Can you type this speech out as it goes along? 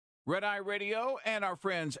Red Eye Radio and our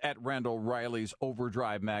friends at Randall Riley's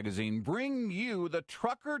Overdrive magazine bring you the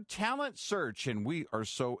Trucker Talent Search. And we are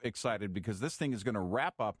so excited because this thing is going to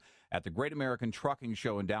wrap up at the Great American Trucking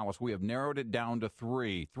Show in Dallas. We have narrowed it down to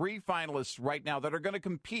three finalists right now that are going to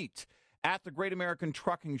compete at the Great American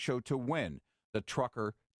Trucking Show to win the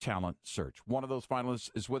Trucker Talent Search. One of those finalists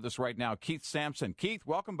is with us right now, Keith Sampson. Keith,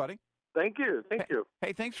 welcome, buddy. Thank you.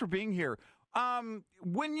 Hey, thanks for being here.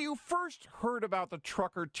 When you first heard about the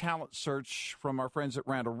Trucker Talent Search from our friends at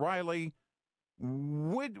Randall Riley,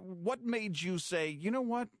 what made you say, you know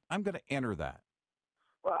what, I'm going to enter that?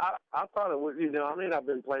 Well, I thought it would, I've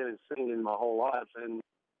been playing and singing my whole life, and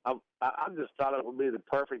I just thought it would be the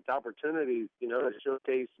perfect opportunity, to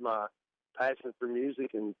showcase my passion for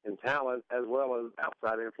music and talent, as well as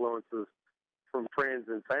outside influences from friends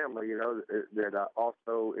and family, that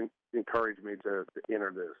also encouraged me to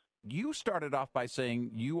enter this. You started off by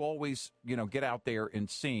saying you always, get out there and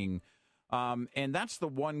sing. And that's the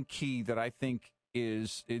one key that I think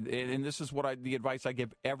is, and this is the advice I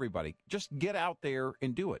give everybody, just get out there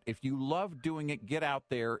and do it. If you love doing it, get out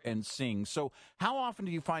there and sing. So how often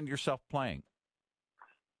do you find yourself playing?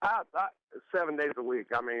 7 days a week.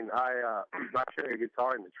 I carry a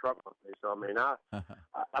guitar in the truck with me. So,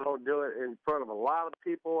 I don't do it in front of a lot of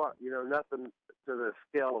people, nothing to the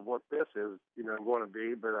scale of what this is, going to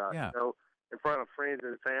be. But, in front of friends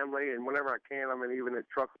and family, and whenever I can, even at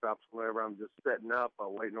truck stops, whenever I'm just setting up,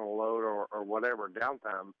 waiting on a load or whatever,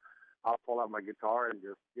 downtime, I'll pull out my guitar and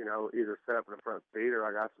just, either set up in the front seat, or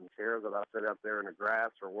I got some chairs that I set up there in the grass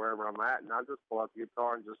or wherever I'm at, and I just pull out the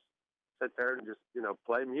guitar and just sit there and just,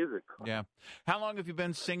 play music. Yeah. How long have you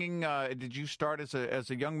been singing? Did you start as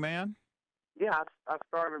a young man? Yeah, I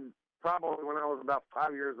started probably when I was about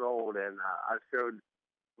 5 years old, and I showed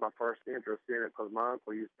my first interest in it because my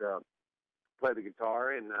uncle used to play the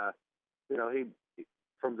guitar, and, he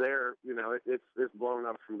from there, it's blown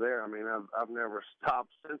up from there. I've never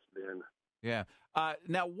stopped since then. Yeah.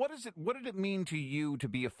 Now, what did it mean to you to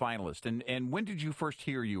be a finalist, and when did you first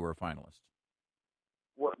hear you were a finalist?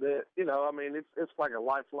 Well, it's like a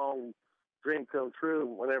lifelong dream come true.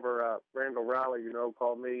 Whenever Randall Riley,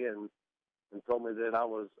 called me and told me that I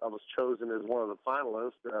was chosen as one of the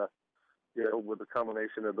finalists, with a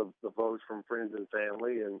combination of the votes from friends and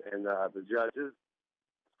family and the judges.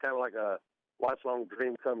 It's kind of like a lifelong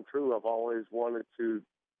dream come true. I've always wanted to,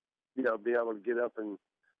 be able to get up and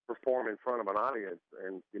perform in front of an audience,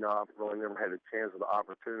 and I've really never had a chance or the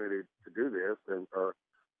opportunity to do this,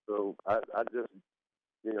 so I just.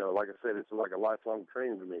 Like I said, it's like a lifelong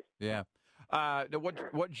dream to me. Yeah.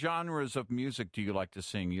 What genres of music do you like to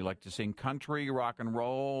sing? You like to sing country, rock and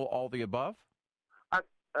roll, all the above? I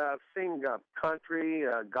sing country,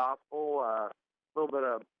 gospel, a little bit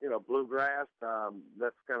of bluegrass.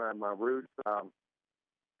 That's kind of my roots. From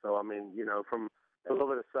a little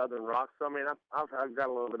bit of southern rock. So I've got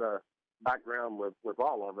a little bit of background with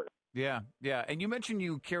all of it. Yeah, yeah. And you mentioned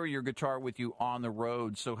you carry your guitar with you on the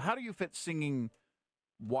road. So how do you fit singing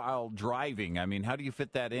while driving? How do you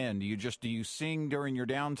fit that in? Do you sing during your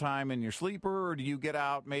downtime in your sleeper, or do you get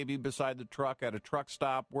out maybe beside the truck at a truck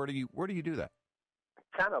stop? Where do you do that?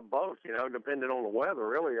 Kind of both, depending on the weather,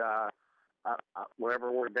 really.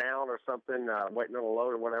 Whenever we're down or something, waiting on a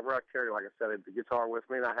load or whatever, I carry, like I said, the guitar with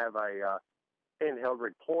me, and I have a handheld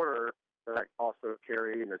recorder that I also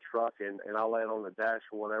carry in the truck, and I'll lay it on the dash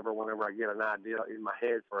or whatever whenever I get an idea in my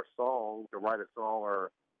head for a song, to write a song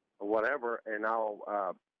or whatever, and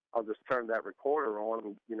I'll just turn that recorder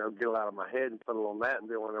on, get it out of my head and put it on that, and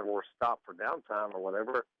then whenever we're stopped for downtime or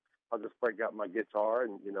whatever, I'll just break out my guitar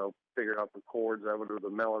and, figure out the chords over to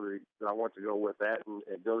the melody that I want to go with that, and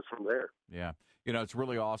it goes from there. Yeah. It's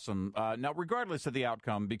really awesome. Now, regardless of the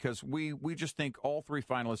outcome, because we just think all three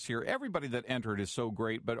finalists here, everybody that entered is so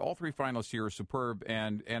great, but all three finalists here are superb,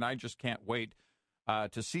 and I just can't wait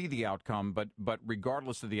to see the outcome, but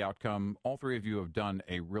regardless of the outcome, all three of you have done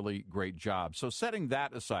a really great job. So setting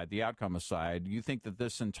that aside, the outcome aside, you think that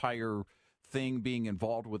this entire thing being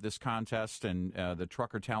involved with this contest and the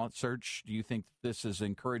Trucker Talent Search, do you think this has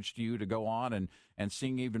encouraged you to go on and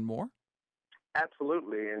sing even more?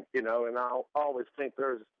 Absolutely, and I always think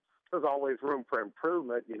there's always room for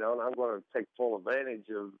improvement, and I'm going to take full advantage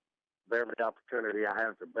of every opportunity I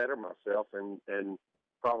have to better myself and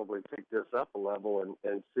probably pick this up a level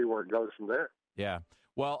and see where it goes from there. Yeah.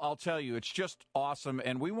 Well, I'll tell you, it's just awesome.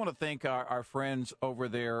 And we want to thank our friends over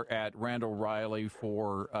there at Randall Riley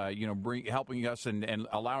for, helping us and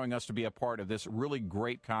allowing us to be a part of this really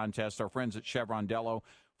great contest. Our friends at Chevron Dello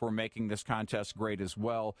for making this contest great as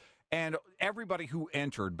well. And everybody who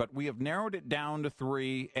entered, but we have narrowed it down to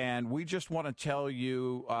 3, and we just want to tell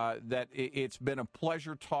you that it's been a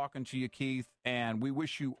pleasure talking to you, Keith, and we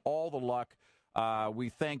wish you all the luck. We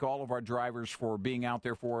thank all of our drivers for being out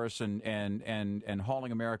there for us and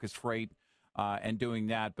hauling America's freight and doing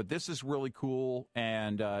that. But this is really cool,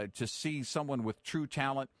 and to see someone with true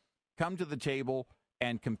talent come to the table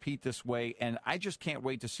and compete this way. And I just can't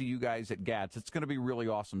wait to see you guys at GATS. It's going to be really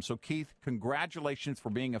awesome. So, Keith, congratulations for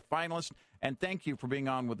being a finalist, and thank you for being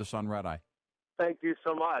on with us on Red Eye. Thank you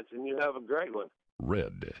so much, and you have a great one.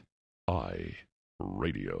 Red Eye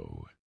Radio.